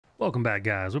Welcome back,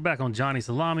 guys. We're back on Johnny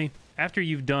Salami. After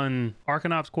you've done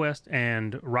Arkanop's quest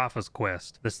and Rafa's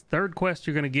quest, this third quest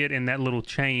you're going to get in that little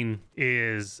chain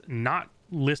is not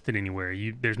listed anywhere.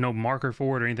 There's no marker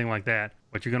for it or anything like that.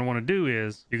 What you're going to want to do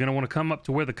is you're going to want to come up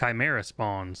to where the Chimera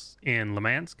spawns in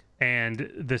Lemansk,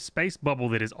 and the space bubble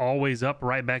that is always up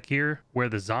right back here where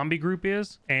the zombie group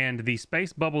is, and the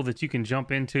space bubble that you can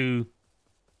jump into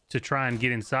to try and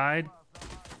get inside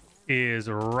is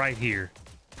right here.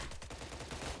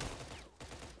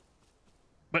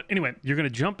 But anyway, you're going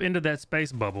to jump into that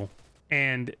space bubble,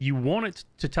 and you want it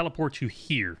to teleport you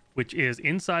here, which is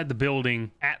inside the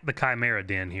building at the Chimera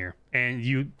den here. And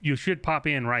you should pop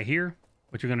in right here.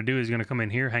 What you're going to do is you're going to come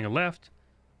in here, hang a left.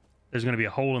 There's going to be a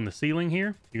hole in the ceiling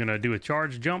here. You're going to do a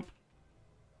charge jump,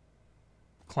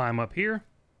 climb up here,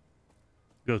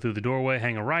 go through the doorway,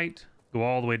 hang a right, go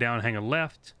all the way down, hang a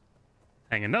left,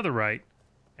 hang another right,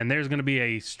 and there's going to be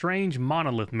a strange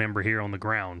Monolith member here on the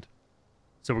ground.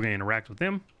 So we're going to interact with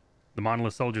them. The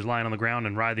Monolith soldier's lying on the ground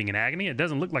and writhing in agony. It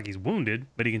doesn't look like he's wounded,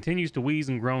 but he continues to wheeze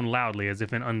and groan loudly as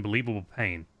if in unbelievable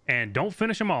pain. And don't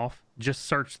finish him off, just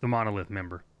search the Monolith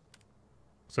member.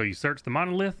 So you search the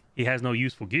Monolith. He has no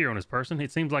useful gear on his person.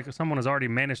 It seems like someone has already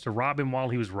managed to rob him while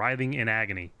he was writhing in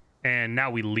agony. And now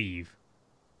we leave.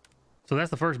 So that's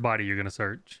the first body you're going to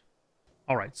search.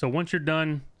 All right, so once you're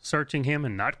done searching him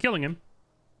and not killing him,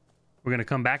 we're going to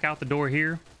come back out the door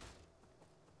here,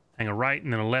 hang a right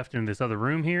and then a left in this other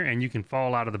room here, and you can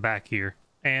fall out of the back here.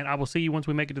 And I will see you once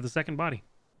we make it to the second body.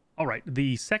 All right,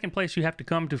 the second place you have to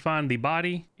come to find the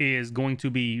body is going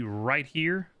to be right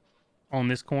here on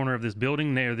this corner of this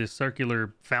building near this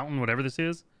circular fountain, whatever this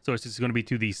is. So it's just going to be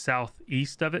to the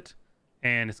southeast of it,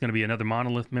 and it's going to be another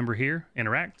Monolith member here.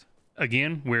 Interact.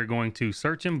 Again, we're going to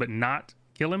search him, but not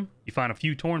kill him. You find a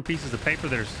few torn pieces of paper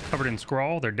that are covered in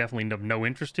scrawl. They're definitely of no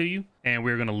interest to you, and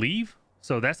we're going to leave.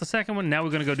 So that's the second one. Now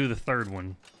we're going to go do the third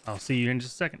one. I'll see you in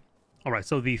just a second. All right,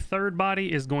 so the third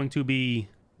body is going to be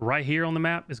right here on the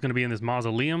map. It's going to be in this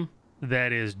mausoleum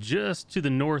that is just to the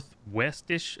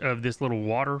northwest-ish of this little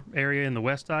water area in the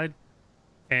west side.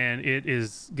 And it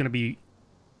is going to be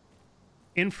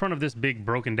in front of this big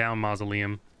broken down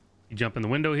mausoleum. You jump in the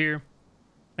window here,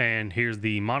 and here's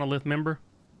the Monolith member.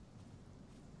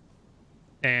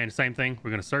 And same thing, we're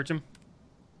going to search him.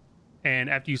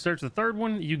 And after you search the third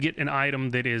one, you get an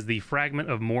item that is the fragment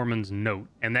of Mormon's note.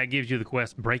 And that gives you the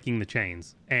quest Breaking the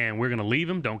Chains. And we're going to leave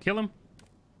him, don't kill him.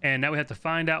 And now we have to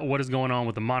find out what is going on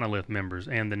with the Monolith members.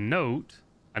 And the note,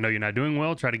 I know you're not doing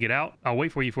well, try to get out. I'll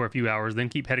wait for you for a few hours, then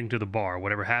keep heading to the bar.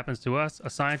 Whatever happens to us, a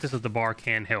scientist at the bar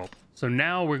can help. So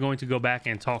now we're going to go back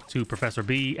and talk to Professor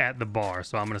B at the bar.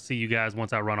 So I'm going to see you guys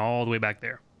once I run all the way back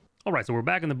there. All right, so we're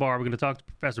back in the bar. We're going to talk to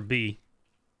Professor B.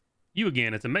 You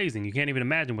again, it's amazing. You can't even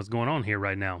imagine what's going on here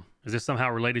right now. Is this somehow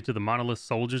related to the Monolith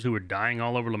soldiers who are dying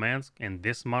all over Lemansk and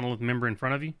this Monolith member in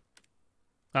front of you?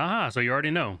 Aha, so you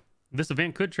already know. This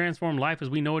event could transform life as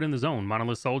we know it in the zone.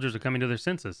 Monolith soldiers are coming to their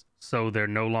senses, so they're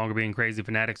no longer being crazy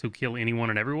fanatics who kill anyone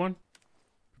and everyone.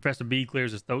 Professor B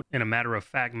clears his throat in a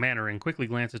matter-of-fact manner and quickly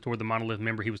glances toward the Monolith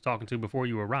member he was talking to before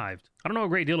you arrived. I don't know a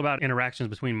great deal about interactions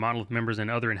between Monolith members and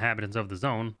other inhabitants of the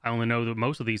zone. I only know that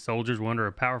most of these soldiers were under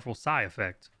a powerful psi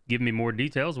effect. Give me more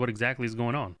details. What exactly is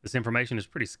going on? This information is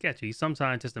pretty sketchy. Some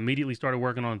scientists immediately started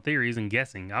working on theories and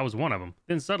guessing. I was one of them.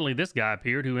 Then suddenly this guy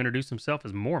appeared who introduced himself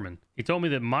as Mormon. He told me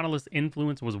that Monolith's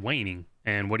influence was waning.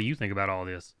 And what do you think about all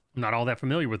this? I'm not all that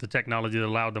familiar with the technology that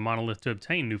allowed the Monolith to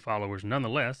obtain new followers.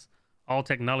 Nonetheless, all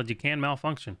technology can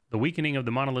malfunction. The weakening of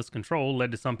the Monolith's control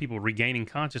led to some people regaining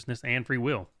consciousness and free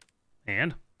will.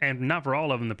 And not for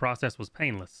all of them, the process was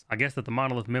painless. I guess that the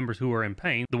Monolith members who are in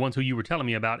pain, the ones who you were telling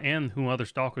me about and whom other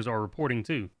stalkers are reporting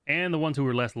to, and the ones who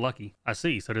were less lucky. I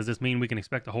see. So does this mean we can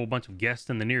expect a whole bunch of guests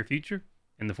in the near future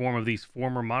in the form of these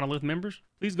former Monolith members?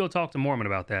 Please go talk to Mormon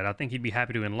about that. I think he'd be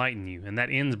happy to enlighten you. And that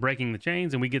ends Breaking the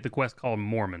Chains, and we get the quest called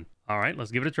Mormon. All right,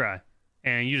 let's give it a try.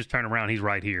 And you just turn around. He's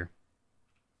right here.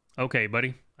 Okay,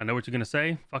 buddy. I know what you're going to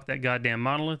say. Fuck that goddamn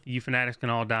Monolith. You fanatics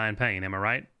can all die in pain. Am I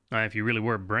right? If you really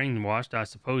were brainwashed, I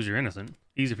suppose you're innocent.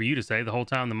 Easy for you to say. The whole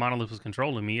time the Monolith was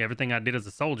controlling me, everything I did as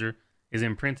a soldier is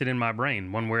imprinted in my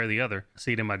brain, one way or the other. I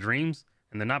see it in my dreams,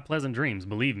 and they're not pleasant dreams,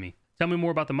 believe me. Tell me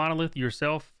more about the Monolith,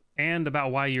 yourself, and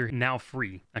about why you're now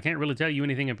free. I can't really tell you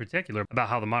anything in particular about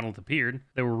how the Monolith appeared.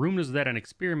 There were rumors that an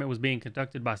experiment was being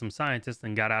conducted by some scientists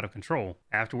and got out of control.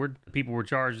 Afterward, the people were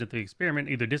charged at the experiment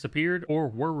either disappeared or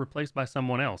were replaced by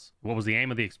someone else. What was the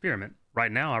aim of the experiment?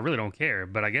 Right now, I really don't care,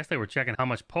 but I guess they were checking how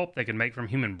much pulp they could make from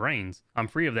human brains. I'm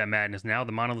free of that madness now.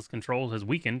 The Monolith's control has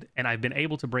weakened, and I've been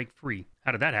able to break free.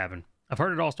 How did that happen? I've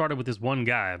heard it all started with this one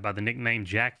guy by the nickname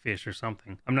Jackfish or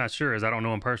something. I'm not sure, as I don't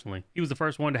know him personally. He was the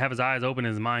first one to have his eyes open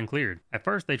and his mind cleared. At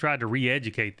first, they tried to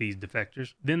re-educate these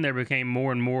defectors. Then there became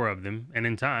more and more of them, and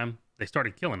in time, they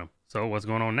started killing them. So what's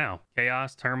going on now?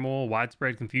 Chaos, turmoil,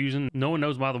 widespread confusion. No one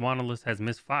knows why the Monolith has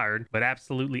misfired, but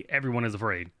absolutely everyone is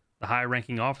afraid. The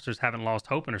high-ranking officers haven't lost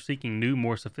hope and are seeking new,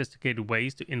 more sophisticated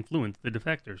ways to influence the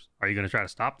defectors. Are you going to try to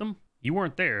stop them? You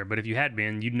weren't there, but if you had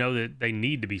been, you'd know that they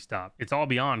need to be stopped. It's all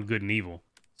beyond good and evil,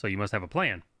 so you must have a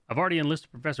plan. I've already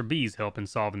enlisted Professor B's help in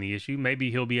solving the issue.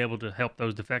 Maybe he'll be able to help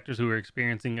those defectors who are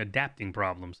experiencing adapting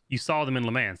problems. You saw them in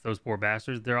Le Mans, those poor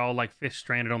bastards. They're all like fish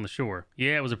stranded on the shore.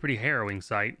 Yeah, it was a pretty harrowing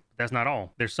sight, but that's not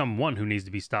all. There's someone who needs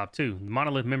to be stopped too. The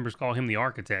Monolith members call him the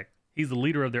Architect. He's the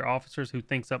leader of their officers who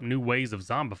thinks up new ways of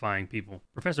zombifying people.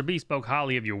 Professor B spoke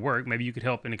highly of your work. Maybe you could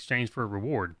help in exchange for a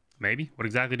reward. Maybe. What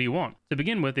exactly do you want? To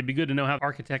begin with, it'd be good to know how the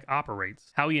Architect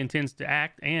operates, how he intends to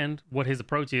act, and what his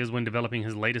approach is when developing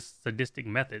his latest sadistic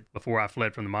method. Before I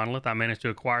fled from the Monolith, I managed to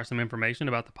acquire some information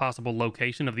about the possible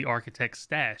location of the Architect's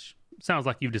stash. Sounds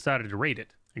like you've decided to raid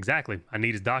it. Exactly. I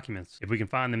need his documents. If we can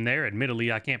find them there,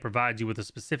 admittedly, I can't provide you with a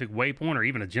specific waypoint or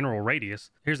even a general radius.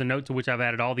 Here's a note to which I've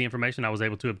added all the information I was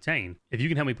able to obtain. If you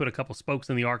can help me put a couple spokes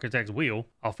in the Architect's wheel,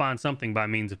 I'll find something by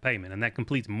means of payment. And that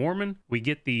completes Mormon. We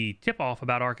get the tip-off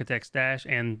about Architect's stash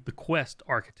and the quest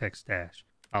Architect's stash.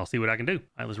 I'll see what I can do. All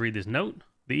right, let's read this note.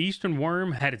 The Eastern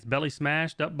Worm had its belly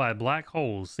smashed up by black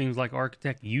holes. Seems like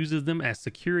Architect uses them as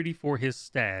security for his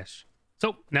stash.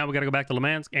 So now we got to go back to Le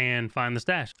Mans and find the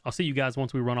stash. I'll see you guys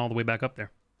once we run all the way back up there.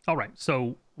 All right,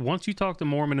 so once you talk to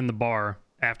Mormon in the bar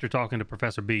after talking to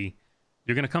Professor B,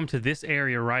 you're going to come to this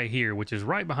area right here, which is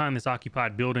right behind this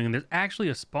occupied building. And there's actually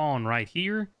a spawn right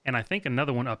here, and I think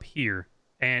another one up here.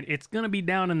 And it's going to be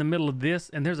down in the middle of this,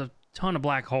 and there's a ton of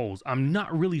black holes. I'm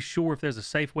not really sure if there's a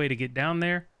safe way to get down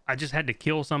there. I just had to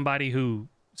kill somebody who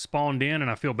spawned in,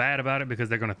 and I feel bad about it because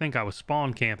they're going to think I was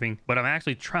spawn camping, but I'm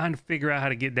actually trying to figure out how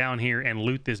to get down here and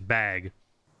loot this bag.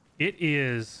 It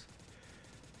is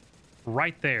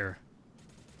right there.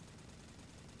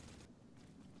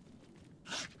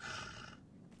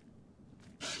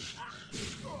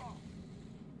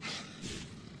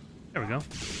 There we go.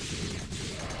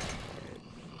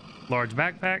 Large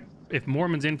backpack. If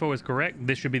Mormon's info is correct,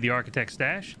 this should be the Architect's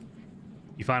stash.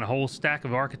 You find a whole stack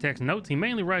of Architect's notes. He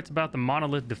mainly writes about the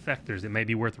Monolith defectors. It may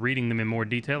be worth reading them in more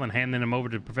detail and handing them over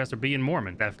to Professor B and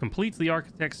Mormon. That completes the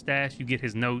Architect's stash. You get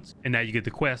his notes, and now you get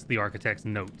the quest, the Architect's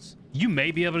notes. You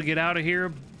may be able to get out of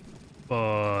here,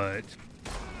 but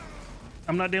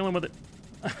I'm not dealing with it.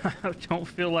 I don't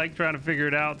feel like trying to figure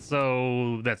it out,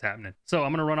 so that's happening. So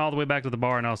I'm going to run all the way back to the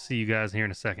bar, and I'll see you guys here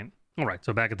in a second. All right,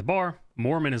 so back at the bar,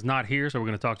 Mormon is not here, so we're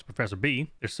going to talk to Professor B.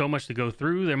 There's so much to go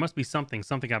through. There must be something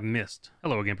I've missed.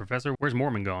 Hello again, Professor. Where's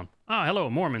Mormon gone? Ah, hello,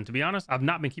 Mormon. To be honest, I've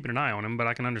not been keeping an eye on him, but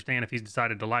I can understand if he's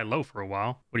decided to lie low for a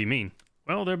while. What do you mean?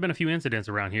 Well, there have been a few incidents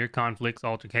around here, conflicts,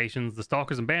 altercations. The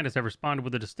stalkers and bandits have responded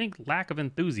with a distinct lack of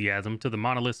enthusiasm to the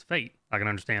Monolith's fate. I can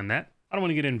understand that. I don't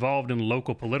want to get involved in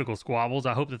local political squabbles.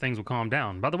 I hope that things will calm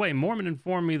down. By the way, Mormon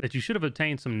informed me that you should have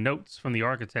obtained some notes from the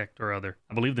Architect or other.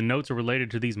 I believe the notes are related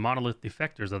to these Monolith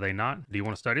defectors, are they not? Do you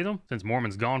want to study them? Since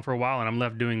Mormon's gone for a while and I'm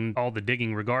left doing all the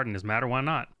digging regarding this matter, why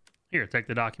not? Here, take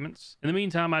the documents. In the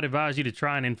meantime, I'd advise you to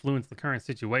try and influence the current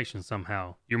situation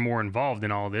somehow. You're more involved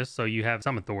in all this, so you have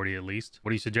some authority at least.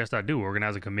 What do you suggest I do?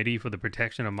 Organize a committee for the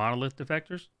protection of Monolith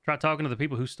defectors? Try talking to the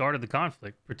people who started the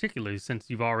conflict, particularly since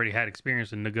you've already had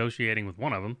experience in negotiating with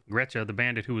one of them, Gretcha, the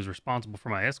bandit who was responsible for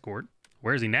my escort.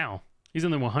 Where is he now? He's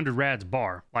in the 100 Rads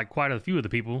bar, like quite a few of the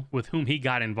people with whom he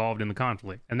got involved in the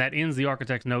conflict. And that ends the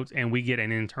Architect's notes, and we get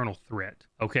an internal threat.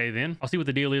 Okay, then, I'll see what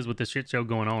the deal is with this shit show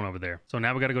going on over there. So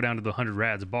now we got to go down to the 100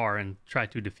 Rads bar and try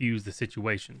to defuse the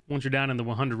situation. Once you're down in the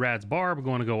 100 Rads bar, we're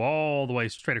going to go all the way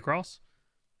straight across.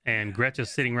 And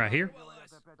Gretcha's sitting right here.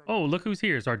 Oh, look who's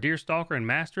here. It's our dear stalker and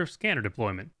master of scanner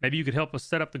deployment. Maybe you could help us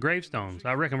set up the gravestones.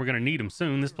 I reckon we're going to need them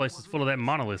soon. This place is full of that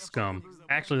Monolith scum.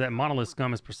 Actually, that Monolith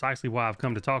scum is precisely why I've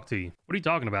come to talk to you. What are you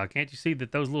talking about? Can't you see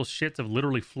that those little shits have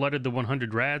literally flooded the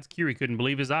 100 Rads? Curie couldn't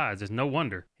believe his eyes. It's no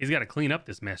wonder. He's got to clean up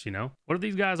this mess, you know? What if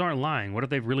these guys aren't lying? What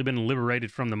if they've really been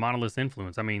liberated from the Monolith's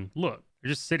influence? I mean, look, they're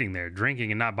just sitting there,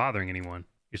 drinking and not bothering anyone.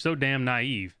 You're so damn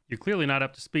naive. You're clearly not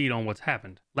up to speed on what's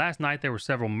happened. Last night there were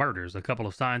several murders, a couple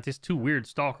of scientists, 2 weird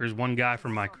stalkers, 1 guy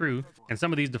from my crew, and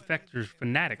some of these defectors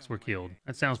fanatics were killed.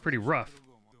 That sounds pretty rough.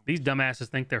 These dumbasses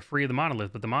think they're free of the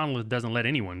Monolith, but the Monolith doesn't let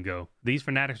anyone go. These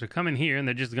fanatics are coming here and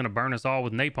they're just gonna burn us all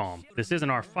with napalm. This isn't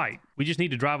our fight. We just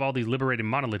need to drive all these liberated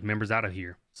Monolith members out of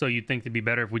here. So you'd think it'd be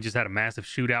better if we just had a massive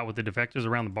shootout with the defectors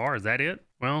around the bar, is that it?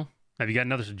 Well, have you got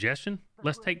another suggestion?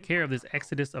 Let's take care of this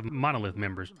exodus of Monolith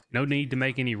members. No need to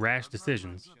make any rash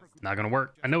decisions. Not gonna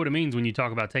work. I know what it means when you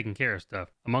talk about taking care of stuff.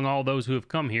 Among all those who have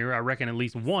come here, I reckon at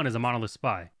least one is a Monolith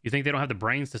spy. You think they don't have the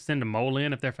brains to send a mole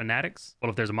in if they're fanatics? Well,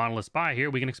 if there's a Monolith spy here,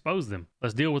 we can expose them.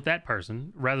 Let's deal with that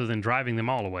person rather than driving them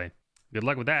all away. Good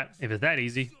luck with that. If it's that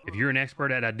easy, if you're an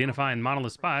expert at identifying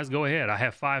Monolith spies, go ahead. I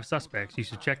have 5 suspects. You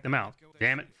should check them out.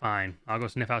 Damn it, fine. I'll go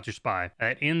sniff out your spy.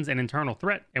 That ends an internal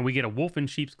threat, and we get a wolf in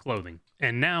sheep's clothing.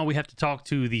 And now we have to talk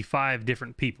to the 5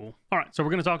 different people. All right, so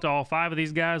we're going to talk to all 5 of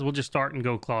these guys. We'll just start and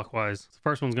go clockwise. The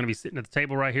first one's going to be sitting at the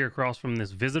table right here across from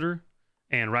this visitor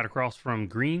and right across from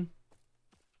Green.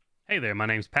 Hey there, my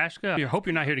name's Pashka. I hope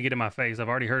you're not here to get in my face. I've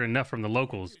already heard enough from the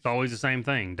locals. It's always the same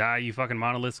thing. Die, you fucking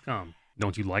monolith scum.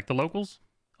 Don't you like the locals?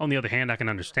 On the other hand, I can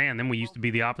understand them. We used to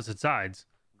be the opposite sides.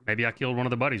 Maybe I killed one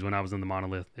of the buddies when I was in the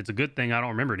Monolith. It's a good thing I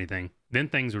don't remember anything. Then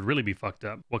things would really be fucked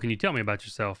up. What can you tell me about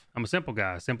yourself? I'm a simple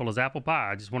guy, simple as apple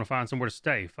pie. I just want to find somewhere to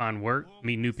stay, find work,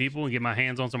 meet new people, and get my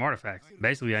hands on some artifacts.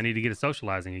 Basically, I need to get to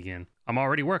socializing again. I'm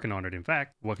already working on it, in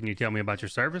fact. What can you tell me about your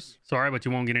service? Sorry, but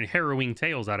you won't get any harrowing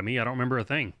tales out of me. I don't remember a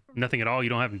thing. Nothing at all? You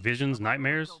don't have visions,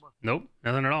 nightmares? Nope,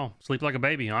 nothing at all. Sleep like a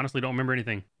baby. Honestly, don't remember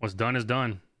anything. What's done is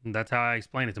done. That's how I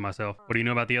explain it to myself. What do you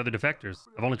know about the other defectors?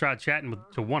 I've only tried chatting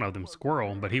to one of them,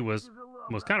 Squirrel, but he was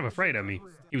kind of afraid of me.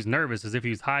 He was nervous, as if he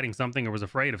was hiding something or was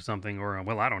afraid of something, or,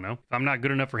 well, I don't know. If I'm not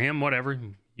good enough for him, whatever.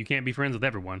 You can't be friends with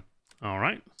everyone. All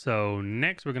right, so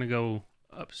next we're going to go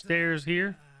upstairs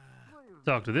here.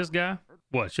 Talk to this guy.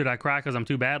 What, should I cry because I'm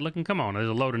too bad looking? Come on, there's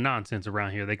a load of nonsense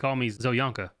around here. They call me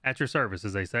Zelyanka. At your service,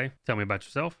 as they say. Tell me about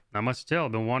yourself. Not much to tell.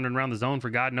 I've been wandering around the zone for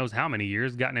God knows how many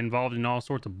years, gotten involved in all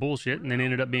sorts of bullshit, and then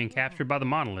ended up being captured by the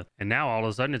Monolith. And now all of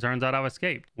a sudden it turns out I've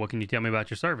escaped. What can you tell me about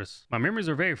your service? My memories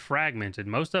are very fragmented.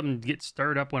 Most of them get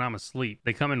stirred up when I'm asleep.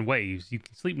 They come in waves. You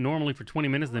can sleep normally for 20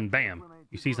 minutes, then bam,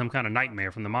 you see some kind of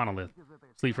nightmare from the Monolith.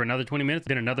 Sleep for another 20 minutes,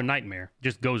 then another nightmare.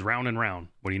 Just goes round and round.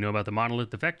 What do you know about the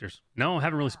Monolith defectors? No, I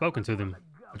haven't really spoken to them.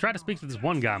 I tried to speak to this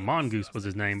one guy, Mongoose was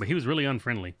his name, but he was really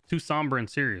unfriendly. Too somber and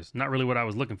serious. Not really what I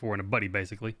was looking for in a buddy,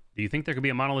 basically. Do you think there could be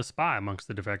a Monolith spy amongst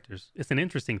the defectors? It's an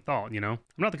interesting thought, you know? I'm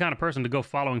not the kind of person to go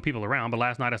following people around, but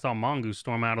last night I saw Mongoose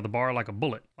storm out of the bar like a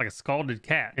bullet, like a scalded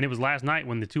cat. And it was last night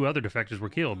when the 2 other defectors were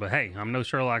killed. But hey, I'm no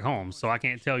Sherlock Holmes, so I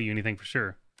can't tell you anything for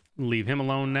sure. Leave him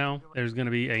alone now. There's going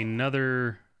to be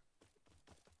another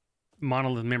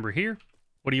Monolith member here.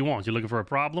 What do you want? You looking for a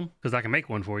problem? Because I can make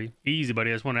one for you. Easy, buddy.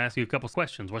 I just want to ask you a couple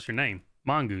questions. What's your name?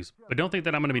 Mongoose. But don't think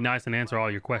that I'm going to be nice and answer all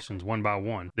your questions one by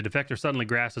one. The defector suddenly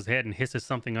grasps his head and hisses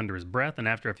something under his breath, and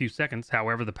after a few seconds,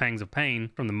 however, the pangs of pain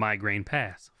from the migraine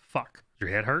pass. Fuck. Is your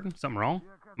head hurting? Something wrong?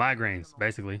 Migraines,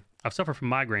 basically. I've suffered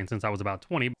from migraines since I was about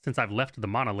 20. Since I've left the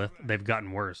Monolith, they've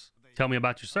gotten worse. Tell me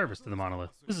about your service to the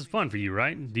Monolith. This is fun for you,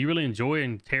 right? Do you really enjoy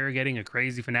interrogating a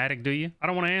crazy fanatic, do you? I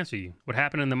don't want to answer you. What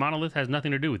happened in the Monolith has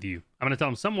nothing to do with you. I'm going to tell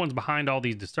them someone's behind all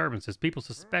these disturbances. People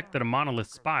suspect that a Monolith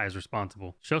spy is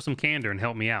responsible. Show some candor and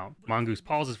help me out. Mongoose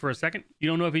pauses for a second. You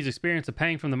don't know if he's experienced a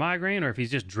pang from the migraine or if he's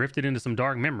just drifted into some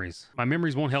dark memories. My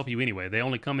memories won't help you anyway. They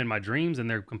only come in my dreams and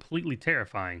they're completely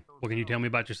terrifying. What can you tell me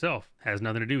about yourself? Has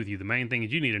nothing to do with you. The main thing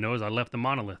that you need to know is I left the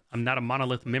Monolith. I'm not a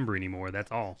Monolith member anymore,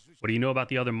 that's all. What do you know about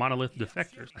the other Monolith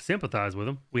defectors? I sympathize with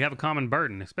them. We have a common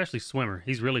burden, especially Swimmer.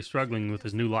 He's really struggling with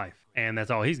his new life. And that's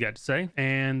all he's got to say.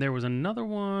 And there was another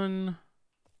one.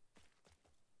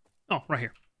 Oh, right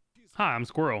here. Hi, I'm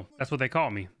Squirrel. That's what they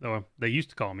call me. Or they used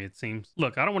to call me, it seems.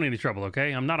 Look, I don't want any trouble,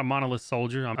 okay? I'm not a Monolith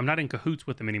soldier. I'm not in cahoots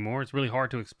with them anymore. It's really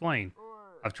hard to explain.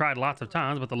 I've tried lots of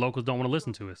times, but the locals don't want to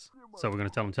listen to us. So we're going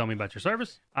to tell me about your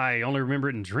service? I only remember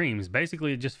it in dreams.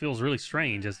 Basically, it just feels really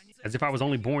strange, as if I was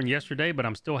only born yesterday, but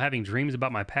I'm still having dreams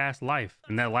about my past life.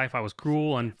 In that life, I was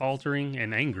cruel, unfaltering,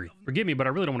 and angry. Forgive me, but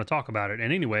I really don't want to talk about it.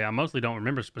 And anyway, I mostly don't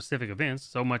remember specific events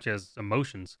so much as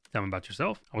emotions. Tell me about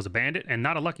yourself. I was a bandit, and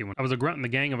not a lucky one. I was a grunt in the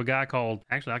gang of a guy called...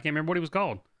 Actually, I can't remember what he was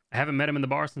called. I haven't met him in the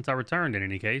bar since I returned, in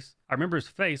any case. I remember his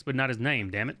face, but not his name,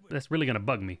 damn it. That's really going to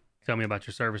bug me. Tell me about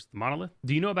your service to the Monolith.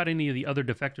 Do you know about any of the other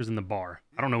defectors in the bar?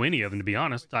 I don't know any of them, to be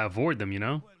honest. I avoid them, you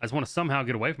know? I just want to somehow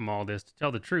get away from all this. To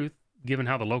tell the truth, given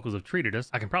how the locals have treated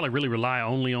us, I can probably really rely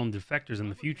only on defectors in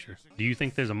the future. Do you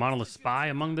think there's a Monolith spy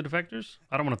among the defectors?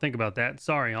 I don't want to think about that.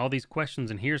 Sorry, all these questions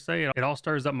and hearsay, it all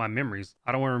stirs up my memories.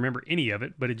 I don't want to remember any of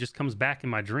it, but it just comes back in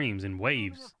my dreams in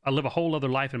waves. I live a whole other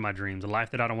life in my dreams, a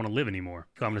life that I don't want to live anymore.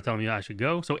 So I'm going to tell them I should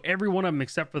go. So every one of them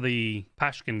except for the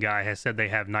Pashkin guy has said they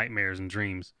have nightmares and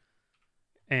dreams.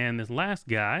 And this last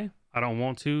guy, I don't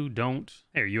want to, don't.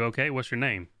 Hey, are you okay? What's your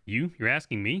name? You're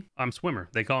asking me? I'm Swimmer.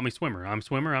 They call me Swimmer. I'm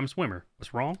Swimmer.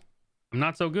 What's wrong? I'm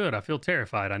not so good. I feel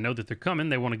terrified. I know that they're coming.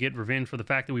 They want to get revenge for the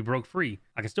fact that we broke free.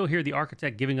 I can still hear the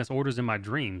architect giving us orders in my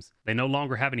dreams. They no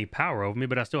longer have any power over me,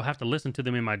 but I still have to listen to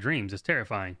them in my dreams. It's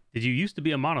terrifying. Did you used to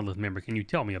be a Monolith member? Can you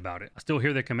tell me about it? I still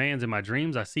hear their commands in my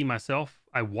dreams. I see myself.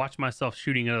 I watch myself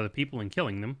shooting at other people and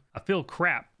killing them. I feel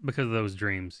crap because of those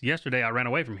dreams. Yesterday, I ran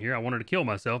away from here. I wanted to kill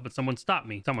myself, but someone stopped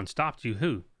me. Someone stopped you?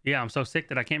 Who? Yeah, I'm so sick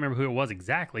that I can't remember who it was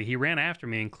exactly. He ran after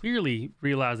me and clearly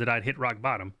realized that I'd hit rock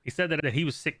bottom. He said that he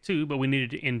was sick too, but we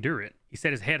needed to endure it. He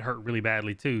said his head hurt really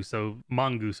badly too, so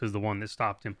Mongoose is the one that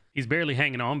stopped him. He's barely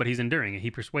hanging on, but he's enduring it.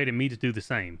 He persuaded me to do the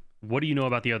same. What do you know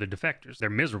about the other defectors? They're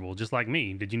miserable, just like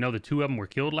me. Did you know the 2 of them were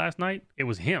killed last night? It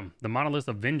was him. The Monolith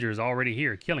Avenger is already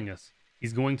here, killing us.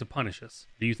 He's going to punish us.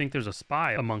 Do you think there's a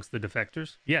spy amongst the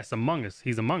defectors? Yes, among us.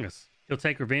 He's among us. He'll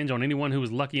take revenge on anyone who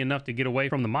was lucky enough to get away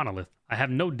from the Monolith. I have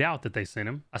no doubt that they sent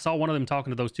him. I saw one of them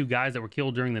talking to those 2 guys that were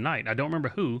killed during the night. I don't remember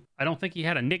who. I don't think he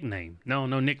had a nickname. No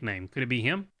nickname. Could it be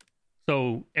him?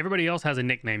 So everybody else has a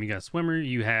nickname. You got Swimmer,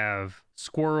 you have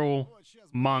Squirrel,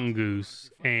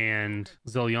 Mongoose, and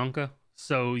Zelyanka.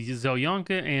 So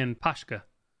Zelyanka and Pashka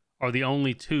are the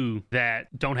only 2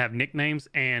 that don't have nicknames,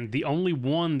 and the only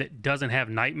one that doesn't have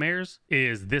nightmares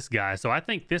is this guy. So I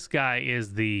think this guy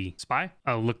is the spy.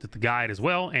 I looked at the guide as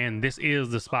well, and this is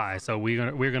the spy. So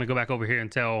we're gonna go back over here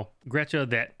and tell Gretcha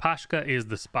that Pashka is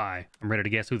the spy. I'm ready to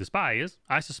guess who the spy is.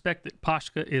 I suspect that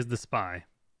Pashka is the spy.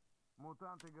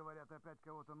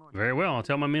 Very well, I'll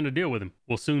tell my men to deal with him.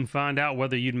 We'll soon find out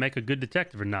whether you'd make a good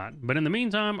detective or not. But in the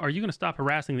meantime, are you going to stop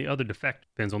harassing the other defectors?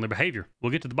 Depends on their behavior.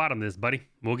 We'll get to the bottom of this, buddy.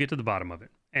 We'll get to the bottom of it.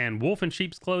 And Wolf in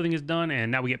Sheep's Clothing is done,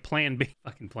 and now we get Plan B.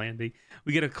 Fucking Plan B.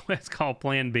 We get a quest called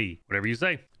Plan B. Whatever you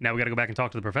say. Now we got to go back and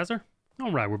talk to the professor.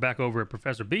 All right, we're back over at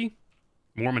Professor B.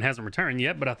 Mormon hasn't returned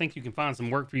yet, but I think you can find some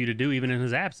work for you to do even in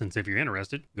his absence if you're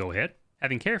interested. Go ahead.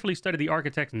 Having carefully studied the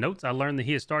architect's notes, I learned that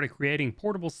he has started creating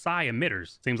portable psi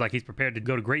emitters. Seems like he's prepared to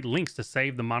go to great lengths to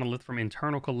save the monolith from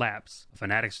internal collapse. A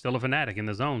fanatic's still a fanatic in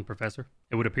the zone, Professor.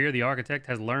 It would appear the architect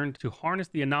has learned to harness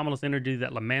the anomalous energy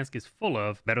that Lamansk is full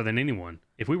of better than anyone.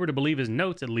 If we were to believe his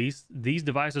notes, at least, these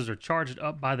devices are charged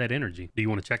up by that energy. Do you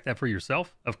want to check that for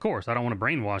yourself? Of course, I don't want to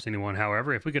brainwash anyone.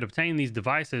 However, if we could obtain these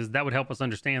devices, that would help us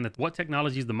understand that what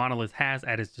technologies the monolith has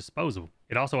at its disposal.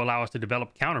 It also allows us to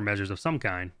develop countermeasures of some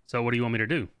kind. So what do you want me to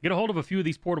do? Get a hold of a few of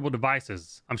these portable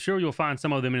devices. I'm sure you'll find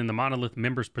some of them in the monolith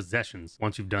members' possessions.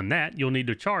 Once you've done that, you'll need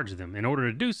to charge them. In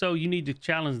order to do so, you need to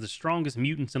challenge the strongest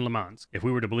mutants in Lamansk. If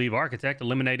we were to believe Architect,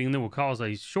 eliminating them will cause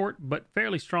a short but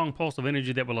fairly strong pulse of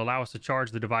energy that will allow us to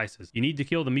charge the devices. You need to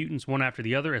kill the mutants one after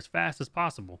the other as fast as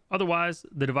possible. Otherwise,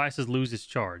 the devices lose its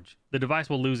charge. The device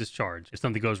will lose its charge. If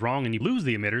something goes wrong and you lose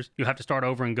the emitters, you'll have to start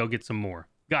over and go get some more.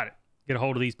 Got it. Get a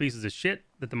hold of these pieces of shit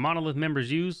that the monolith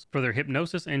members use for their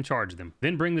hypnosis and charge them.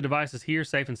 Then bring the devices here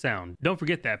safe and sound. Don't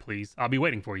forget that, please. I'll be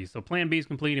waiting for you. So Plan B is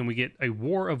complete and we get a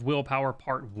War of Willpower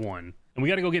Part 1. And we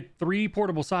got to go get 3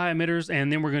 portable psi emitters, and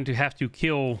then we're going to have to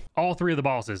kill all 3 of the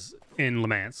bosses in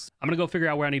Lamansk. I'm going to go figure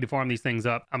out where I need to farm these things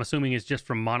up. I'm assuming it's just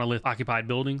from monolith occupied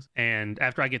buildings. And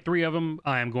after I get 3 of them,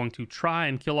 I am going to try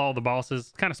and kill all the bosses.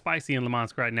 It's kind of spicy in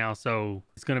Lamansk right now, so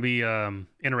it's going to be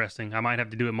interesting. I might have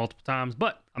to do it multiple times,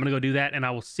 but I'm going to go do that, and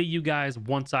I will see you guys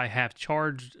once I have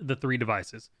charged the 3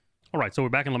 devices. All right, so we're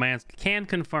back in Lamansk. Can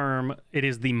confirm it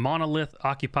is the monolith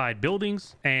occupied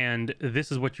buildings, and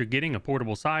this is what you're getting, a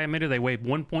portable psi emitter. They weigh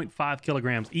 1.5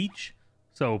 kilograms each,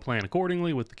 so plan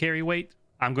accordingly with the carry weight.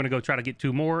 I'm going to go try to get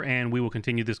 2 more, and we will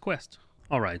continue this quest.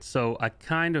 All right, so I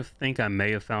kind of think I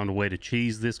may have found a way to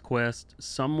cheese this quest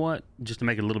somewhat, just to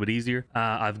make it a little bit easier.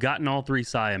 I've gotten all 3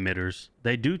 psi emitters.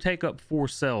 They do take up 4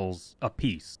 cells a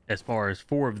piece, as far as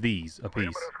 4 of these a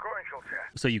piece.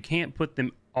 So you can't put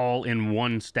them all in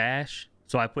one stash.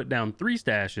 So I put down 3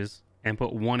 stashes and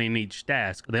put 1 in each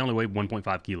stash. They only weigh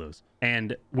 1.5 kilos.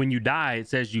 And when you die, it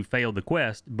says you failed the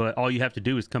quest, but all you have to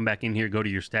do is come back in here, go to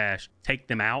your stash, take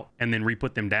them out, and then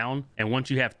re-put them down. And once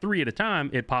you have 3 at a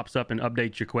time, it pops up and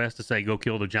updates your quest to say, go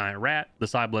kill the giant rat, the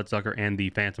psi bloodsucker, and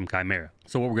the phantom chimera.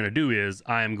 So what we're going to do is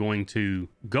I am going to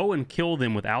go and kill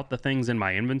them without the things in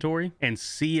my inventory and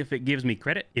see if it gives me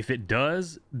credit. If it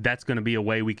does, that's going to be a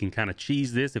way we can kind of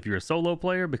cheese this if you're a solo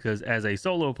player, because as a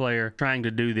solo player, trying to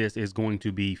do this is going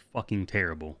to be fucking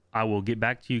terrible. I will get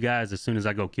back to you guys as soon as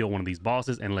I go kill one of these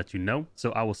bosses and let you know.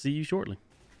 So I will see you shortly.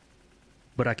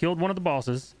 But I killed one of the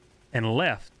bosses. and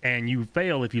left, and you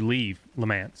fail if you leave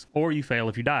Lamansk, or you fail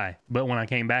if you die. But when I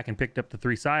came back and picked up the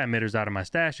 3 psi emitters out of my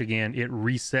stash again, it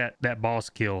reset that boss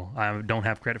kill. I don't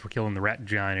have credit for killing the rat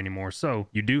giant anymore. So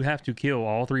you do have to kill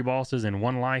all 3 bosses in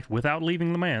 1 life without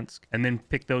leaving Lamansk, and then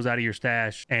pick those out of your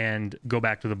stash and go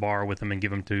back to the bar with them and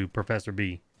give them to Professor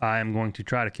B. I am going to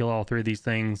try to kill all 3 of these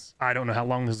things. I don't know how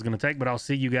long this is going to take, but I'll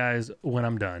see you guys when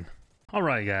I'm done. All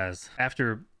right, guys.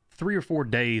 After 3 or 4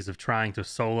 days of trying to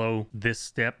solo this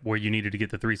step where you needed to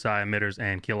get the 3 psi emitters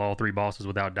and kill all 3 bosses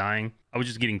without dying, I was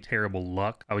just getting terrible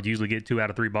luck. I would usually get 2 out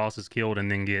of 3 bosses killed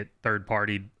and then get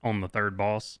third-partied on the 3rd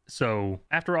boss. So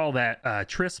after all that,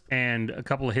 Trisp and a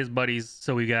couple of his buddies,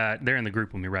 so they're in the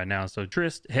group with me right now. So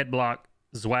Trist, Headblock,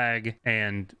 Zwag,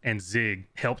 and Zig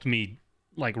helped me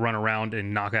like run around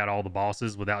and knock out all the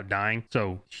bosses without dying.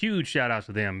 So huge shout out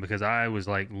to them, because I was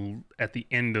like at the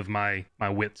end of my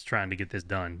wits trying to get this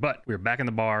done. But we're back in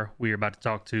the bar. We are about to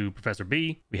talk to Professor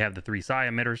B. We have the 3 psi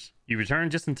emitters. You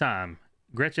returned just in time.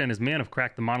 Gretcha and his men have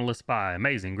cracked the Monolith spy.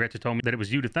 Amazing. Gretcha told me that it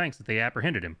was you to thanks that they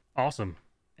apprehended him. Awesome.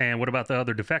 And what about the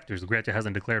other defectors? Gretcha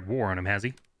hasn't declared war on him, has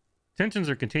he? Tensions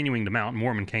are continuing to mount.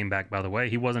 Mormon came back, by the way.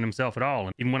 He wasn't himself at all,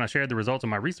 and even when I shared the results of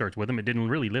my research with him, it didn't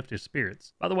really lift his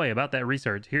spirits. By the way, about that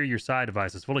research, here are your psi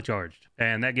devices fully charged.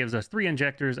 And that gives us 3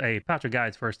 injectors, a pouch of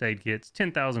guides first aid kits,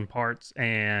 10,000 parts,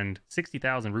 and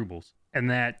 60,000 rubles. And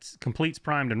that completes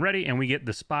primed and ready, and we get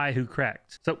the spy who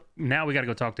cracked. So now we got to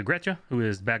go talk to Gretcha, who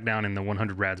is back down in the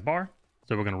 100 Rads bar.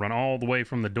 So we're going to run all the way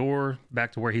from the door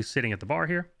back to where he's sitting at the bar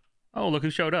here. Oh, look who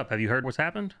showed up. Have you heard what's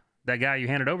happened? That guy you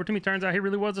handed over to me, turns out he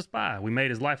really was a spy. We made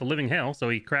his life a living hell, so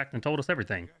he cracked and told us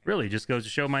everything. Really, just goes to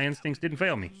show my instincts didn't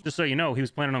fail me. Just so you know, he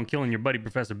was planning on killing your buddy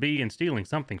Professor B and stealing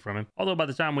something from him. Although by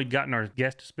the time we'd gotten our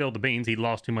guest to spill the beans, he'd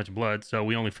lost too much blood, so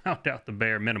we only found out the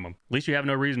bare minimum. At least you have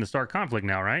no reason to start conflict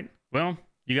now, right? Well,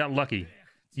 you got lucky.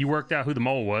 You worked out who the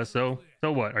mole was, so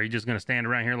what? Are you just going to stand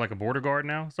around here like a border guard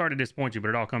now? Sorry to disappoint you, but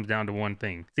it all comes down to one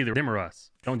thing. It's either them or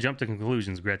us. Don't jump to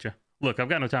conclusions, Gretcha. Look, I've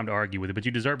got no time to argue with it, but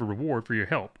you deserve a reward for your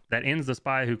help. That ends the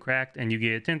spy who cracked, and you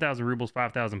get 10,000 rubles,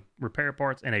 5,000 repair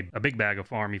parts, and a big bag of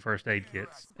farmy first aid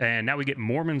kits. And now we get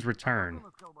Mormon's return.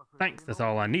 Thanks, that's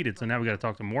all I needed. So now we got to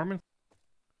talk to Mormon.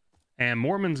 And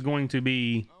Mormon's going to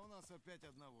be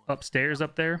upstairs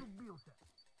up there.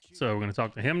 So we're going to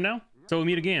talk to him now. So we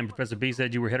meet again. Professor B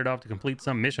said you were headed off to complete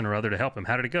some mission or other to help him.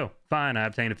 How did it go? Fine, I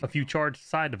obtained a few charged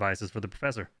side devices for the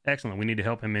professor. Excellent, we need to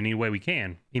help him in any way we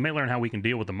can. He may learn how we can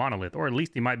deal with the monolith, or at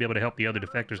least he might be able to help the other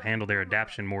defectors handle their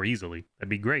adaptation more easily. That'd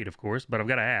be great, of course, but I've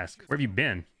got to ask, where have you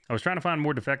been? I was trying to find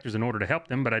more defectors in order to help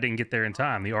them, but I didn't get there in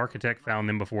time. The architect found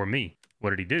them before me.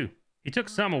 What did he do? He took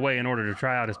some away in order to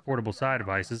try out his portable side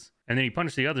devices, and then he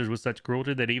punished the others with such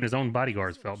cruelty that even his own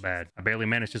bodyguards felt bad. I barely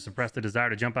managed to suppress the desire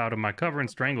to jump out of my cover and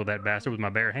strangle that bastard with my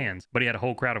bare hands, but he had a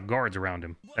whole crowd of guards around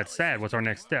him. That's sad. What's our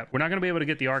next step? We're not going to be able to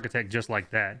get the architect just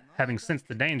like that. Having sensed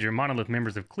the danger, Monolith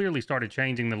members have clearly started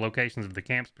changing the locations of the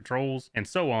camp's patrols and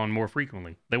so on more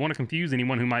frequently. They want to confuse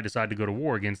anyone who might decide to go to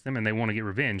war against them, and they want to get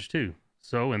revenge too.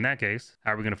 So, in that case,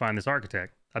 how are we going to find this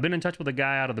architect? I've been in touch with a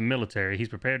guy out of the military. He's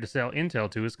prepared to sell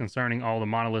intel to us concerning all the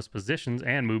Monolith's positions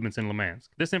and movements in Lamansk.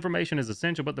 This information is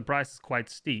essential, but the price is quite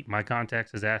steep. My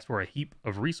contact has asked for a heap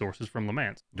of resources from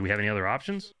Lamansk. Do we have any other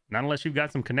options? Not unless you've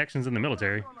got some connections in the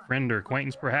military. Friend or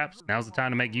acquaintance, perhaps? Now's the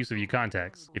time to make use of your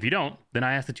contacts. If you don't, then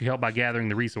I ask that you help by gathering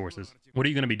the resources. What are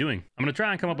you going to be doing? I'm going to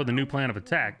try and come up with a new plan of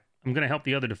attack. I'm going to help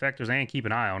the other defectors and keep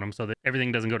an eye on them so that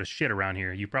everything doesn't go to shit around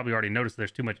here. You probably already noticed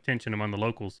there's too much tension among the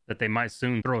locals that they might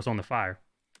soon throw us on the fire.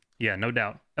 Yeah, no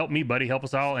doubt. Help me, buddy. Help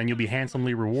us all, and you'll be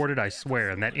handsomely rewarded, I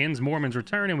swear. And that ends Mormon's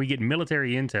return, and we get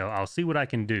military intel. I'll see what I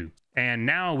can do. And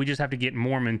now we just have to get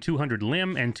Mormon 200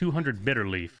 limb and 200 bitter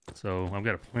leaf. So I've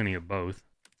got plenty of both.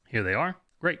 Here they are.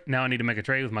 Great. Now I need to make a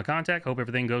trade with my contact. Hope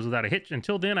everything goes without a hitch.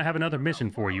 Until then, I have another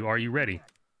mission for you. Are you ready?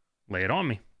 Lay it on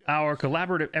me. Our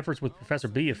collaborative efforts with Professor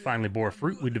B have finally bore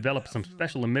fruit. We developed some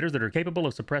special emitters that are capable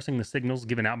of suppressing the signals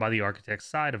given out by the architect's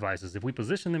psi devices. If we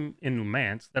position them in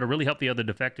Lamansk, that'll really help the other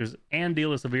defectors and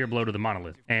deal a severe blow to the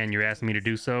monolith. And you're asking me to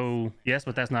do so? Yes,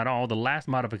 but that's not all. The last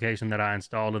modification that I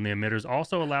installed in the emitters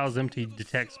also allows them to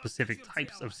detect specific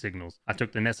types of signals. I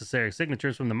took the necessary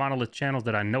signatures from the monolith channels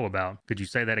that I know about. Could you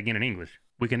say that again in English?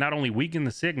 We can not only weaken the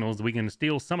signals, we can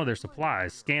steal some of their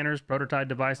supplies, scanners, prototype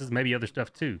devices, maybe other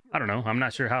stuff too. I don't know, I'm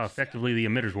not sure how effectively the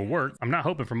emitters will work. I'm not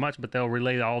hoping for much, but they'll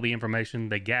relay all the information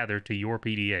they gather to your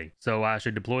PDA. So I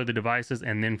should deploy the devices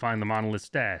and then find the monolith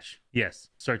stash. Yes,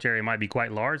 search area might be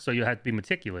quite large, so you'll have to be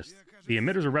meticulous. The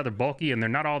emitters are rather bulky and they're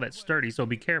not all that sturdy, so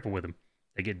be careful with them.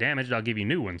 they get damaged, I'll give you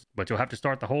new ones, but you'll have to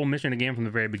start the whole mission again from the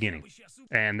very beginning.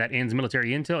 And that ends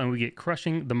military intel, and we get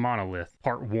Crushing the Monolith,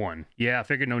 Part 1. Yeah, I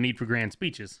figured no need for grand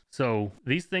speeches. So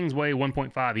these things weigh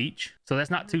 1.5 each, so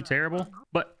that's not too terrible.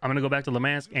 But I'm going to go back to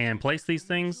Lamask and place these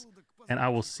things, and I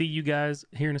will see you guys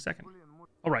here in a second.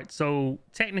 All right, so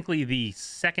technically the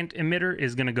second emitter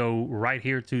is going to go right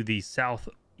here to the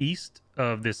southeast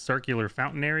of this circular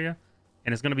fountain area,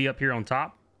 and it's going to be up here on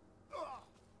top,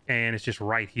 and it's just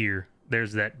right here.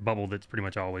 There's that bubble that's pretty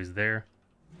much always there.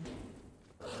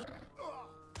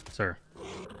 Sir,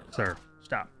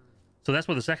 stop. So that's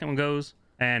where the second one goes,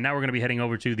 and now we're going to be heading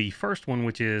over to the first one,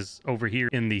 which is over here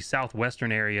in the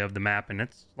southwestern area of the map, and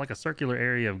it's like a circular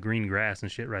area of green grass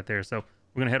and shit right there. So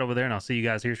we're going to head over there, and I'll see you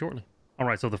guys here shortly. All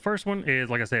right, so the first one is,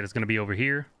 like I said, it's going to be over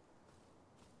here.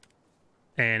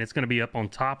 And it's going to be up on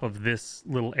top of this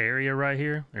little area right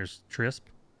here. There's Trisp.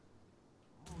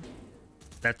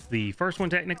 That's the first one,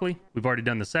 technically. We've already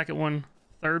done the second one.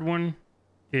 Third one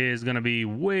is going to be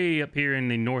way up here in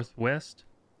the northwest.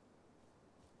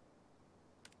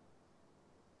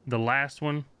 The last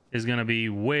one is going to be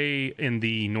way in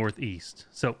the northeast.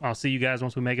 So I'll see you guys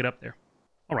once we make it up there.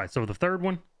 All right, so the third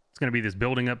one, it's going to be this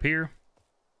building up here.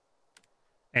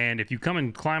 And if you come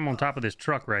and climb on top of this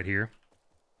truck right here,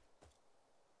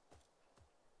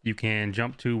 you can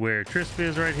jump to where Trisp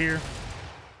is right here.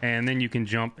 And then you can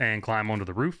jump and climb onto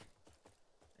the roof.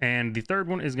 And the third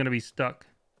one is going to be stuck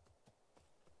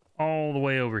all the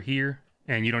way over here.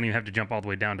 And you don't even have to jump all the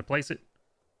way down to place it.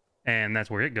 And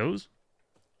that's where it goes.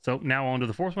 So now on to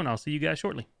the fourth one. I'll see you guys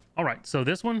shortly. All right, so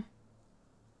this one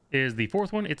is the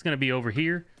fourth one. It's going to be over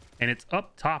here. And it's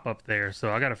up top up there.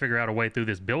 So I got to figure out a way through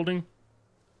this building.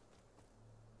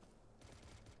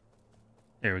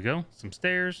 There we go. Some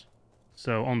stairs.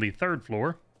 So on the third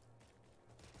floor.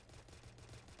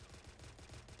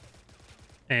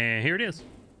 And here it is.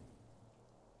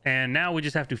 And now we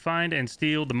just have to find and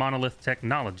steal the Monolith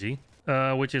technology,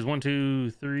 which is 1,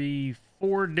 2, 3,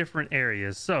 4 different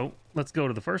areas. So let's go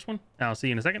to the first one. I'll see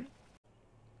you in a second.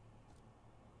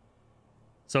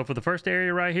 So for the first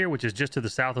area right here, which is just to the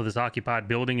south of this occupied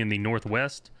building in the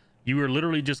northwest, you are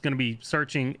literally just going to be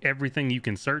searching everything you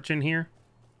can search in here.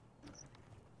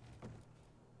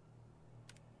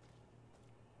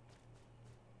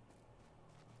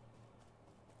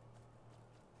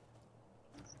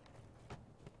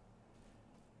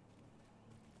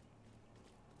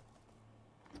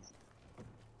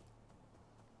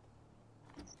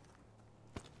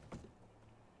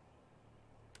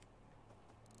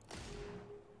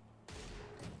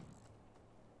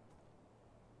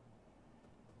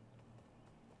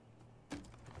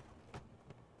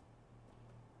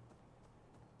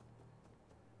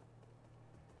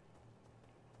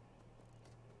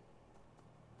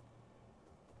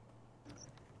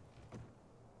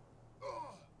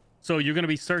 So you're going to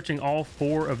be searching all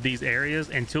 4 of these areas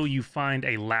until you find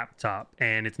a laptop,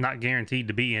 and it's not guaranteed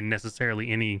to be in necessarily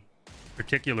any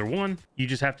particular one. You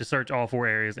just have to search all 4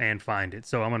 areas and find it.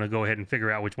 So I'm going to go ahead and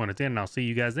figure out which one it's in, and I'll see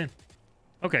you guys then.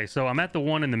 Okay, so I'm at the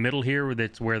one in the middle here.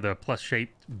 That's where the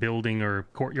plus-shaped building or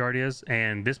courtyard is.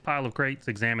 And this pile of crates,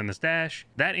 examine the stash.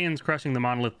 That ends Crushing the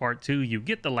Monolith Part 2. You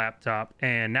get the laptop,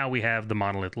 and now we have the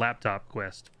Monolith Laptop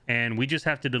quest. And we just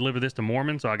have to deliver this to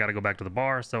Mormon, so I got to go back to the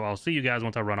bar. So I'll see you guys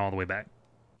once I run all the way back.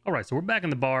 All right, so we're back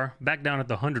in the bar, back down at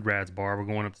the 100 Rads bar. We're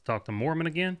going up to talk to Mormon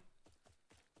again.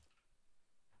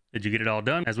 Did you get it all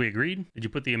done as we agreed? Did you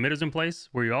put the emitters in place?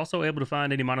 Were you also able to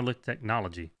find any Monolith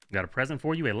technology? Got a present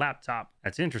for you, a laptop.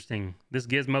 That's interesting. This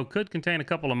gizmo could contain a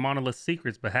couple of Monolith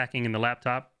secrets, but hacking in the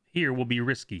laptop here will be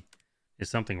risky. Is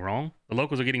something wrong? The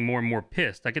locals are getting more and more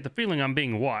pissed. I get the feeling I'm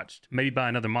being watched, maybe by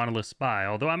another Monolith spy,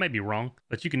 although I may be wrong,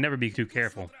 but you can never be too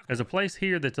careful. There's a place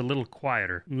here that's a little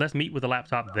quieter. Let's meet with the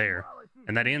laptop there.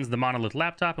 And that ends the Monolith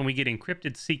Laptop, and we get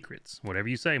Encrypted Secrets. Whatever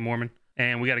you say, Mormon.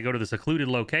 And we got to go to the secluded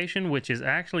location, which is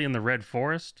actually in the Red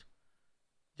Forest.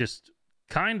 Just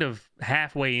kind of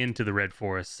halfway into the Red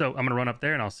Forest. So I'm going to run up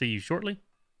there and I'll see you shortly.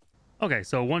 Okay,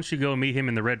 so once you go meet him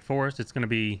in the Red Forest, it's going to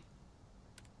be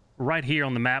right here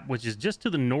on the map, which is just to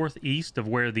the northeast of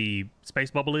where the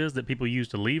space bubble is that people use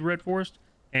to leave Red Forest.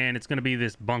 And it's going to be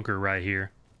this bunker right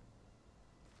here.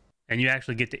 And you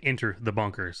actually get to enter the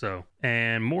bunker. So,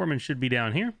 and Mormon should be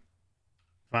down here.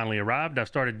 Finally arrived. I've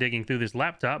started digging through this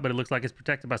laptop, but it looks like it's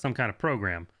protected by some kind of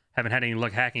program. Haven't had any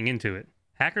luck hacking into it.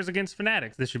 Hackers against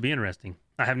fanatics. This should be interesting.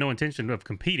 I have no intention of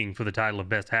competing for the title of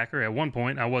best hacker. At one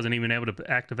point, I wasn't even able to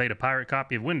activate a pirate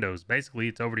copy of Windows. Basically,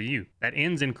 it's over to you. That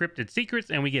ends Encrypted Secrets,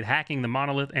 and we get hacking the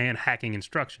Monolith and hacking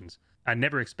instructions. I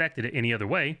never expected it any other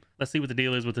way. Let's see what the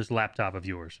deal is with this laptop of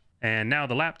yours. And now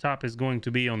the laptop is going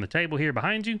to be on the table here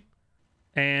behind you.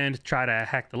 And try to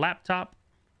hack the laptop.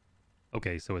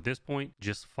 Okay, so at this point,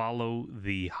 just follow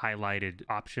the highlighted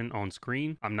option on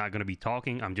screen. I'm not going to be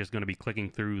talking. I'm just going to be clicking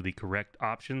through the correct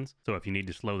options. So if you need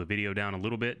to slow the video down a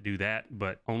little bit, do that,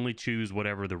 but only choose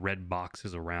whatever the red box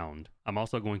is around. I'm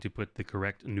also going to put the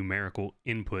correct numerical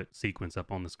input sequence up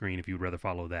on the screen if you'd rather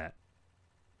follow that.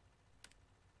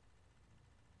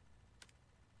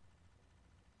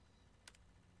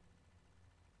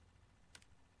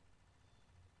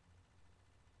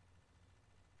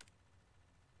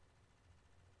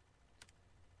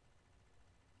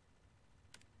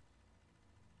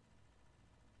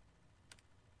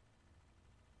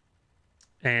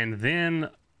 And then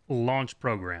launch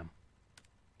program.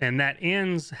 And that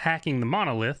ends hacking the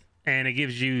monolith, and it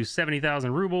gives you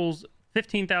 70,000 rubles,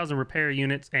 15,000 repair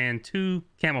units, and 2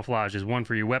 camouflages, one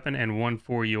for your weapon and one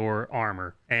for your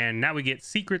armor. And now we get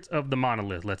secrets of the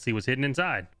monolith. Let's see what's hidden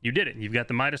inside. You did it. You've got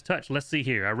the Midas touch. Let's see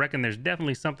here. I reckon there's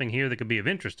definitely something here that could be of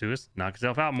interest to us. Knock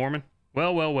yourself out, Mormon.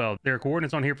 Well. There are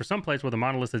coordinates on here for some place where the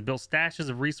monolith has built stashes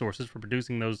of resources for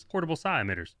producing those portable psi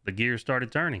emitters. The gears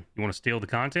started turning. You want to steal the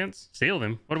contents? Steal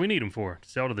them? What do we need them for? To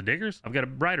sell to the diggers? I've got a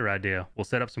brighter idea. We'll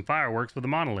set up some fireworks for the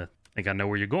monolith. I think I know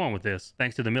where you're going with this.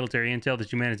 Thanks to the military intel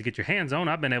that you managed to get your hands on,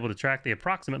 I've been able to track the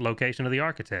approximate location of the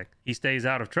architect. He stays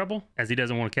out of trouble, as he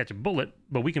doesn't want to catch a bullet,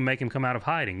 but we can make him come out of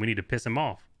hiding. We need to piss him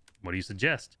off. What do you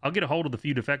suggest? I'll get a hold of the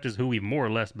few defectors who we've more or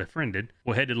less befriended.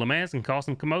 We'll head to Lemansk and cause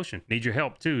some commotion. Need your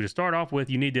help too. To start off with,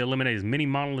 you need to eliminate as many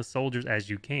monolith soldiers as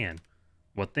you can.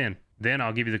 What then? Then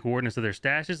I'll give you the coordinates of their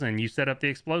stashes and you set up the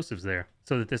explosives there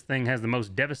so that this thing has the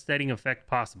most devastating effect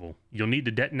possible. You'll need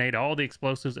to detonate all the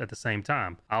explosives at the same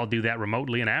time. I'll do that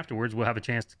remotely, and afterwards we'll have a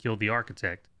chance to kill the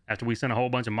architect. After we send a whole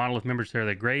bunch of monolith members to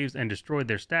their graves and destroy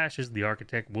their stashes, the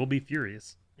architect will be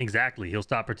furious. Exactly. He'll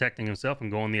stop protecting himself and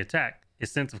go on the attack.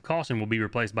 His sense of caution will be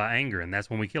replaced by anger, and that's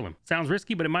when we kill him. Sounds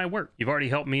risky, but it might work. You've already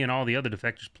helped me and all the other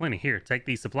defectors plenty. Here, take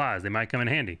these supplies. They might come in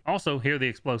handy. Also, here are the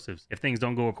explosives. If things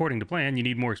don't go according to plan, you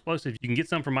need more explosives, you can get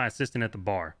some from my assistant at the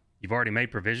bar. You've already made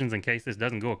provisions in case this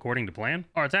doesn't go according to plan?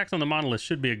 Our attacks on the monolith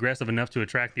should be aggressive enough to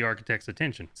attract the architect's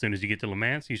attention. As soon as you get to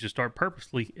Lemansk, you should start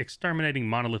purposely exterminating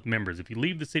monolith members. If you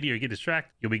leave the city or get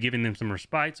distracted, you'll be giving them some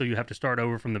respite, so you have to start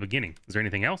over from the beginning. Is there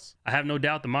anything else? I have no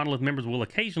doubt the monolith members will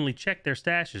occasionally check their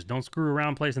stashes. Don't screw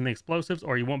around placing the explosives,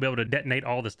 or you won't be able to detonate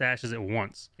all the stashes at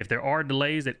once. If there are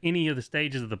delays at any of the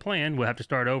stages of the plan, we'll have to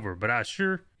start over, but I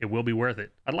assure it will be worth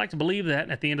it. I'd like to believe that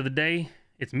at the end of the day,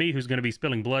 it's me who's going to be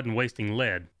spilling blood and wasting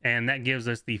lead. And that gives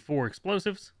us the 4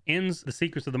 explosives, ends the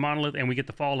secrets of the monolith, and we get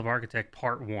the fall of Architect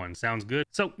Part 1. Sounds good?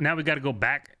 So now we got to go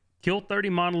back, kill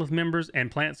 30 monolith members, and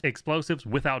plant explosives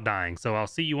without dying. So I'll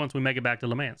see you once we make it back to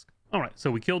Lemansk. All right, so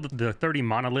we killed the 30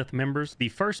 monolith members. The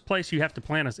first place you have to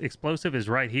plant an explosive is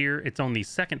right here. It's on the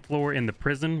 2nd floor in the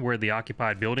prison where the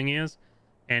occupied building is.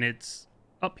 And it's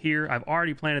up here. I've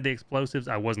already planted the explosives.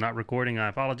 I was not recording. I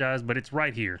apologize, but it's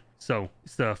right here. So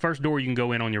it's the first door you can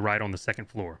go in on your right on the 2nd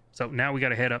floor. So now we got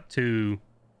to head up to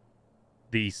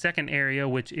the second area,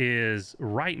 which is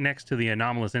right next to the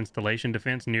anomalous installation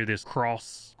defense near this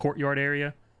cross courtyard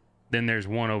area. Then there's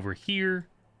one over here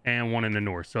and one in the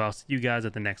north. So I'll see you guys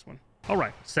at the next one. All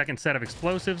right, second set of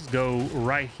explosives go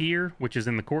right here, which is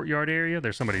in the courtyard area.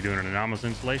 There's somebody doing an anomalous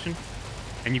installation.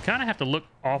 And you kind of have to look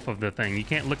off of the thing. You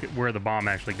can't look at where the bomb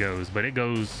actually goes, but it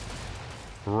goes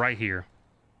right here.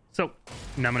 So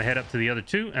now I'm going to head up to the other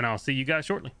 2, and I'll see you guys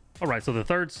shortly. All right, so the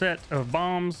third set of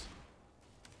bombs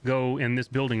go in this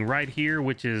building right here,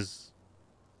 which is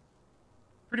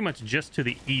pretty much just to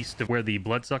the east of where the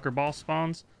bloodsucker boss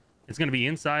spawns. It's going to be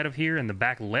inside of here in the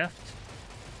back left.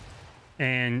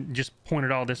 And just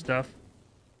pointed all this stuff.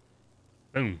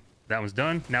 Boom. That one's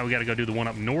done. Now we got to go do the one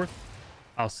up north.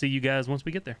 I'll see you guys once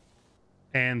we get there.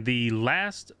 And the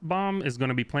last bomb is going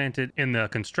to be planted in the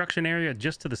construction area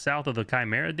just to the south of the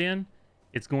Chimera Den.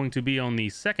 It's going to be on the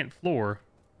 2nd floor,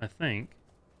 I think.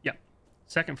 Yep.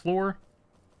 2nd floor.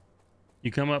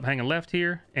 You come up, hang a left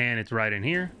here, and it's right in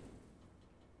here.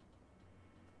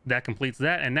 That completes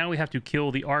that. And now we have to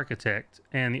kill the architect.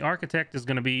 And the architect is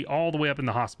going to be all the way up in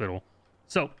the hospital.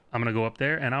 So I'm going to go up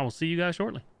there, and I will see you guys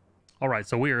shortly. All right,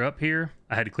 so we are up here.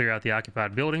 I had to clear out the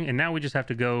occupied building, and now we just have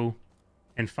to go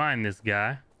and find this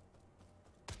guy.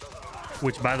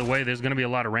 Which, by the way, there's going to be a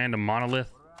lot of random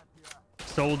monolith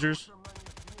soldiers.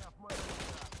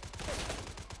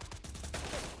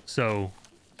 So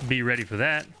be ready for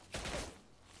that.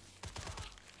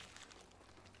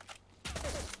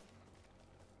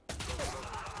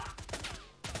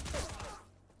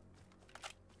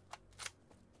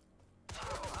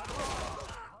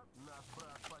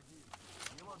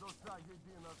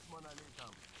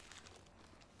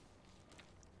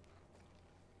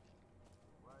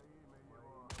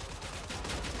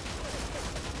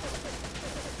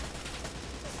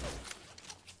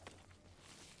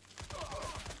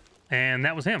 And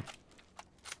that was him.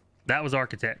 That was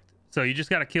Architect. So you just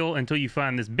got to kill until you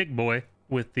find this big boy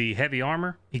with the heavy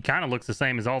armor. He kind of looks the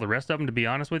same as all the rest of them, to be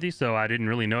honest with you, so I didn't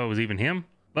really know it was even him.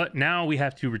 But now we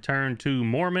have to return to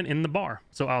Mormon in the bar.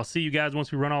 So I'll see you guys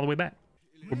once we run all the way back.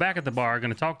 We're back at the bar,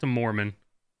 going to talk to Mormon,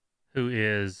 who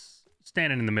is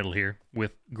standing in the middle here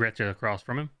with Gretchen across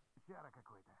from him.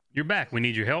 You're back. We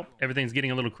need your help. Everything's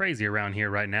getting a little crazy around here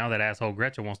right now. That asshole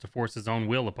Gretchen wants to force his own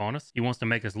will upon us. He wants to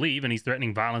make us leave, and he's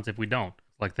threatening violence if we don't.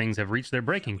 Like things have reached their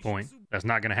breaking point. That's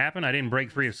not going to happen. I didn't break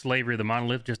free of slavery of the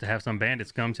Monolith just to have some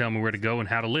bandits come tell me where to go and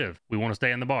how to live. We want to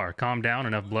stay in the bar. Calm down.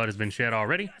 Enough blood has been shed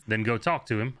already. Then go talk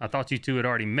to him. I thought you two had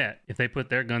already met. If they put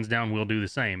their guns down, we'll do the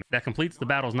same. That completes the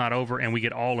battle's not over, and we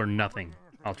get all or nothing.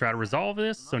 I'll try to resolve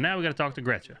this, so now we got to talk to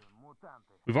Gretchen.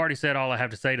 We've already said all I have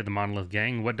to say to the Monolith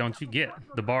gang. What don't you get?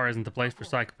 The bar isn't the place for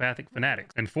psychopathic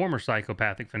fanatics. And former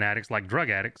psychopathic fanatics like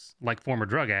former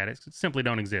drug addicts, simply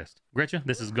don't exist. Gretchen,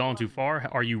 this has gone too far.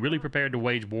 Are you really prepared to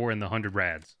wage war in the 100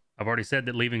 rads? I've already said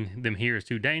that leaving them here is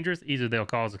too dangerous. Either they'll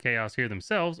cause the chaos here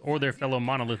themselves, or their fellow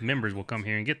Monolith members will come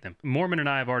here and get them. Mormon and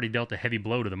I have already dealt a heavy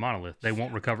blow to the Monolith. They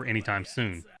won't recover anytime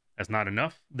soon. That's not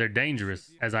enough. They're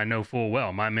dangerous, as I know full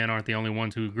well. My men aren't the only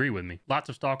ones who agree with me. Lots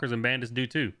of stalkers and bandits do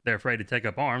too. They're afraid to take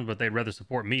up arms, but they'd rather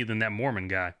support me than that Mormon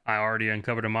guy. I already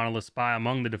uncovered a Monolith spy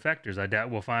among the defectors. I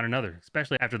doubt we'll find another,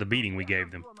 especially after the beating we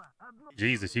gave them.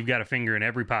 Jesus, you've got a finger in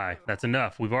every pie. That's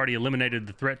enough. We've already eliminated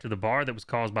the threat to the bar that was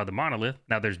caused by the Monolith.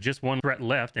 Now there's just one threat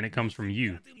left, and it comes from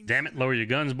you. Damn it, lower your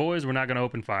guns, boys. We're not going to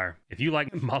open fire. If you like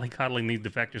mollycoddling these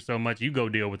defectors so much, you go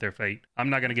deal with their fate. I'm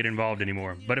not going to get involved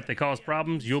anymore. But if they cause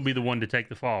problems, you'll be the one to take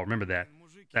the fall. Remember that.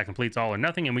 That completes all or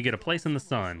nothing, and we get a place in the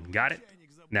sun. Got it?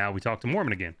 Now we talk to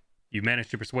Mormon again. You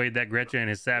managed to persuade that Gretchen and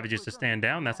his savages to stand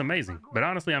down. That's amazing. But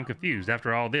honestly, I'm confused.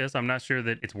 After all this, I'm not sure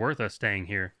that it's worth us staying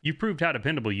here. You've proved how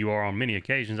dependable you are on many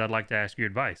occasions. I'd like to ask your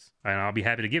advice, and I'll be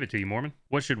happy to give it to you, Mormon.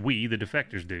 What should we, the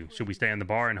defectors, do? Should we stay in the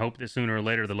bar and hope that sooner or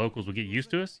later the locals will get used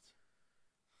to us?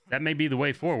 That may be the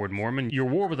way forward, Mormon. Your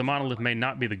war with the Monolith may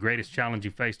not be the greatest challenge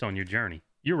you faced on your journey.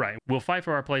 You're right. We'll fight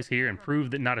for our place here and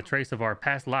prove that not a trace of our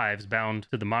past lives bound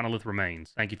to the Monolith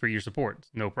remains. Thank you for your support.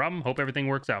 No problem. Hope everything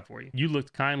works out for you. You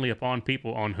looked kindly upon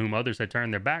people on whom others had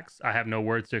turned their backs. I have no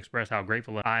words to express how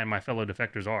grateful I and my fellow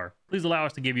defectors are. Please allow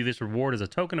us to give you this reward as a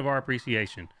token of our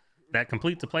appreciation. That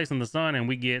completes a place in the sun, and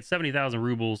we get 70,000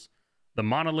 rubles, the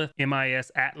Monolith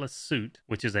MIS Atlas suit,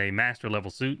 which is a master level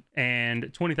suit,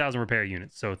 and 20,000 repair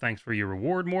units. So thanks for your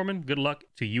reward, Mormon. Good luck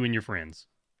to you and your friends.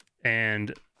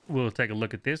 And we'll take a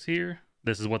look at this here.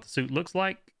 This is what the suit looks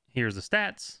like. Here's the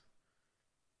stats.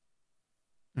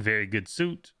 Very good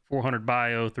suit. 400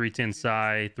 bio, 310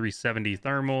 psi, 370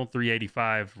 thermal,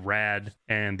 385 rad.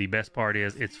 And the best part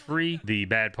is it's free. The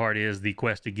bad part is the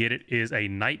quest to get it is a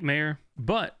nightmare.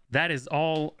 But that is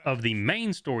all of the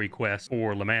main story quests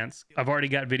for Le Mans. I've already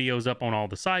got videos up on all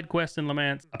the side quests in Le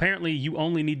Mans. Apparently, you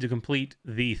only need to complete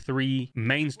the 3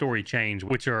 main story chains,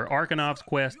 which are Arkanov's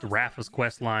quest, Rafa's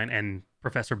quest line, and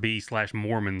Professor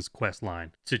B/Mormon's quest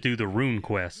line to do the rune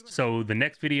quest. So the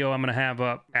next video I'm going to have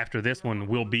up after this one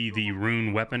will be the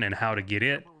rune weapon and how to get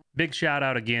it. Big shout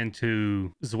out again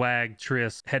to Zwag,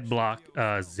 Triss,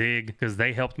 Headblock, Zig, because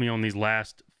they helped me on these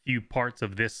last few parts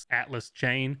of this Atlas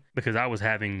chain because I was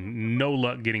having no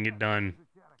luck getting it done,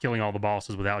 killing all the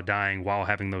bosses without dying while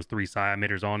having those 3 psi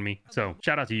emitters on me. So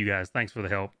shout out to you guys. Thanks for the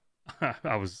help.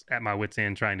 I was at my wit's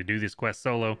end trying to do this quest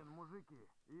solo.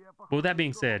 But with that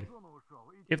being said,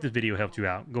 if this video helped you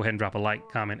out, go ahead and drop a like,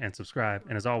 comment, and subscribe.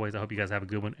 And as always, I hope you guys have a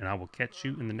good one, and I will catch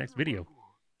you in the next video.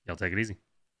 Y'all take it easy.